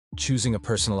Choosing a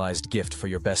personalized gift for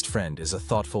your best friend is a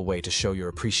thoughtful way to show your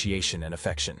appreciation and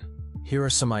affection. Here are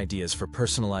some ideas for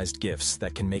personalized gifts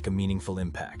that can make a meaningful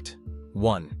impact.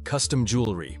 1. Custom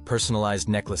jewelry, personalized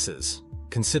necklaces.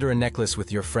 Consider a necklace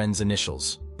with your friend's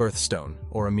initials, birthstone,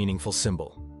 or a meaningful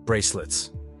symbol.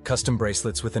 Bracelets. Custom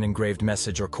bracelets with an engraved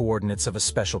message or coordinates of a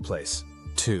special place.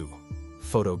 2.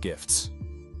 Photo gifts.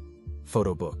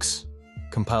 Photo books.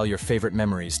 Compile your favorite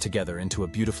memories together into a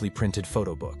beautifully printed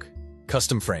photo book.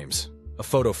 Custom frames. A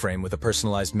photo frame with a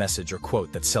personalized message or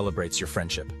quote that celebrates your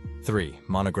friendship. 3.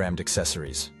 Monogrammed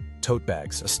accessories. Tote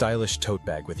bags. A stylish tote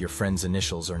bag with your friend's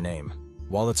initials or name.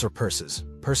 Wallets or purses,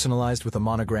 personalized with a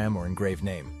monogram or engraved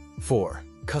name. 4.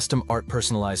 Custom art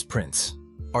personalized prints.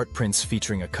 Art prints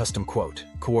featuring a custom quote,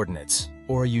 coordinates,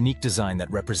 or a unique design that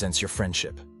represents your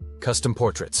friendship. Custom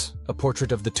portraits. A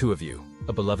portrait of the two of you,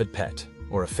 a beloved pet,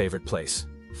 or a favorite place.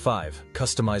 5.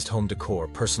 Customized home decor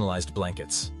personalized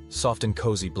blankets. Soft and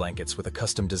cozy blankets with a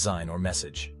custom design or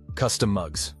message. Custom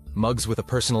mugs. Mugs with a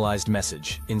personalized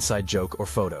message, inside joke or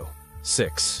photo.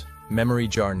 6. Memory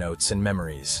jar notes and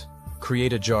memories.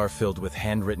 Create a jar filled with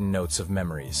handwritten notes of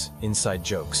memories, inside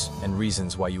jokes, and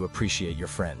reasons why you appreciate your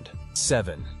friend.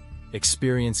 7.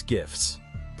 Experience gifts.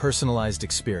 Personalized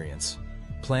experience.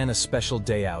 Plan a special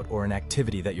day out or an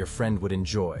activity that your friend would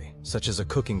enjoy, such as a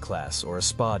cooking class or a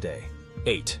spa day.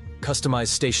 8. Customize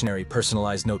stationery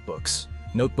personalized notebooks.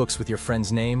 Notebooks with your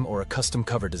friend's name or a custom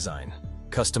cover design.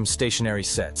 Custom stationery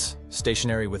sets.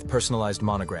 Stationery with personalized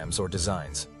monograms or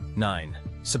designs. 9.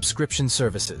 Subscription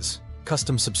services.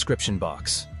 Custom subscription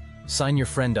box. Sign your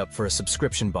friend up for a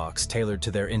subscription box tailored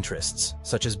to their interests,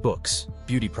 such as books,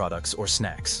 beauty products, or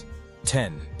snacks.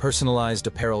 10. Personalized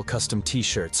apparel custom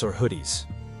t-shirts or hoodies.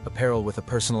 Apparel with a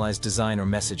personalized design or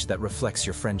message that reflects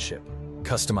your friendship.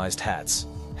 Customized hats.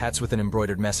 Hats with an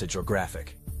embroidered message or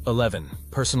graphic. 11.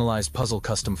 Personalized puzzle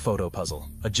custom photo puzzle.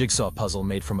 A jigsaw puzzle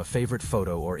made from a favorite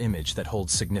photo or image that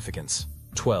holds significance.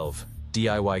 12.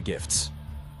 DIY gifts.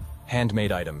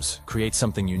 Handmade items. Create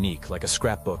something unique like a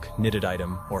scrapbook, knitted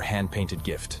item, or hand-painted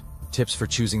gift. Tips for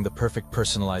choosing the perfect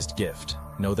personalized gift.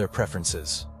 Know their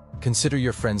preferences. Consider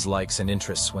your friend's likes and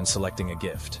interests when selecting a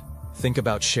gift. Think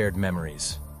about shared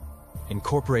memories.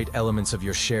 Incorporate elements of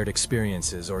your shared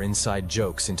experiences or inside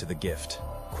jokes into the gift.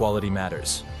 Quality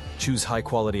matters. Choose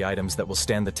high-quality items that will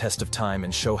stand the test of time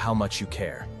and show how much you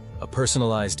care. A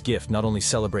personalized gift not only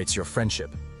celebrates your friendship,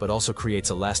 but also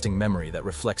creates a lasting memory that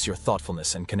reflects your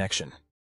thoughtfulness and connection.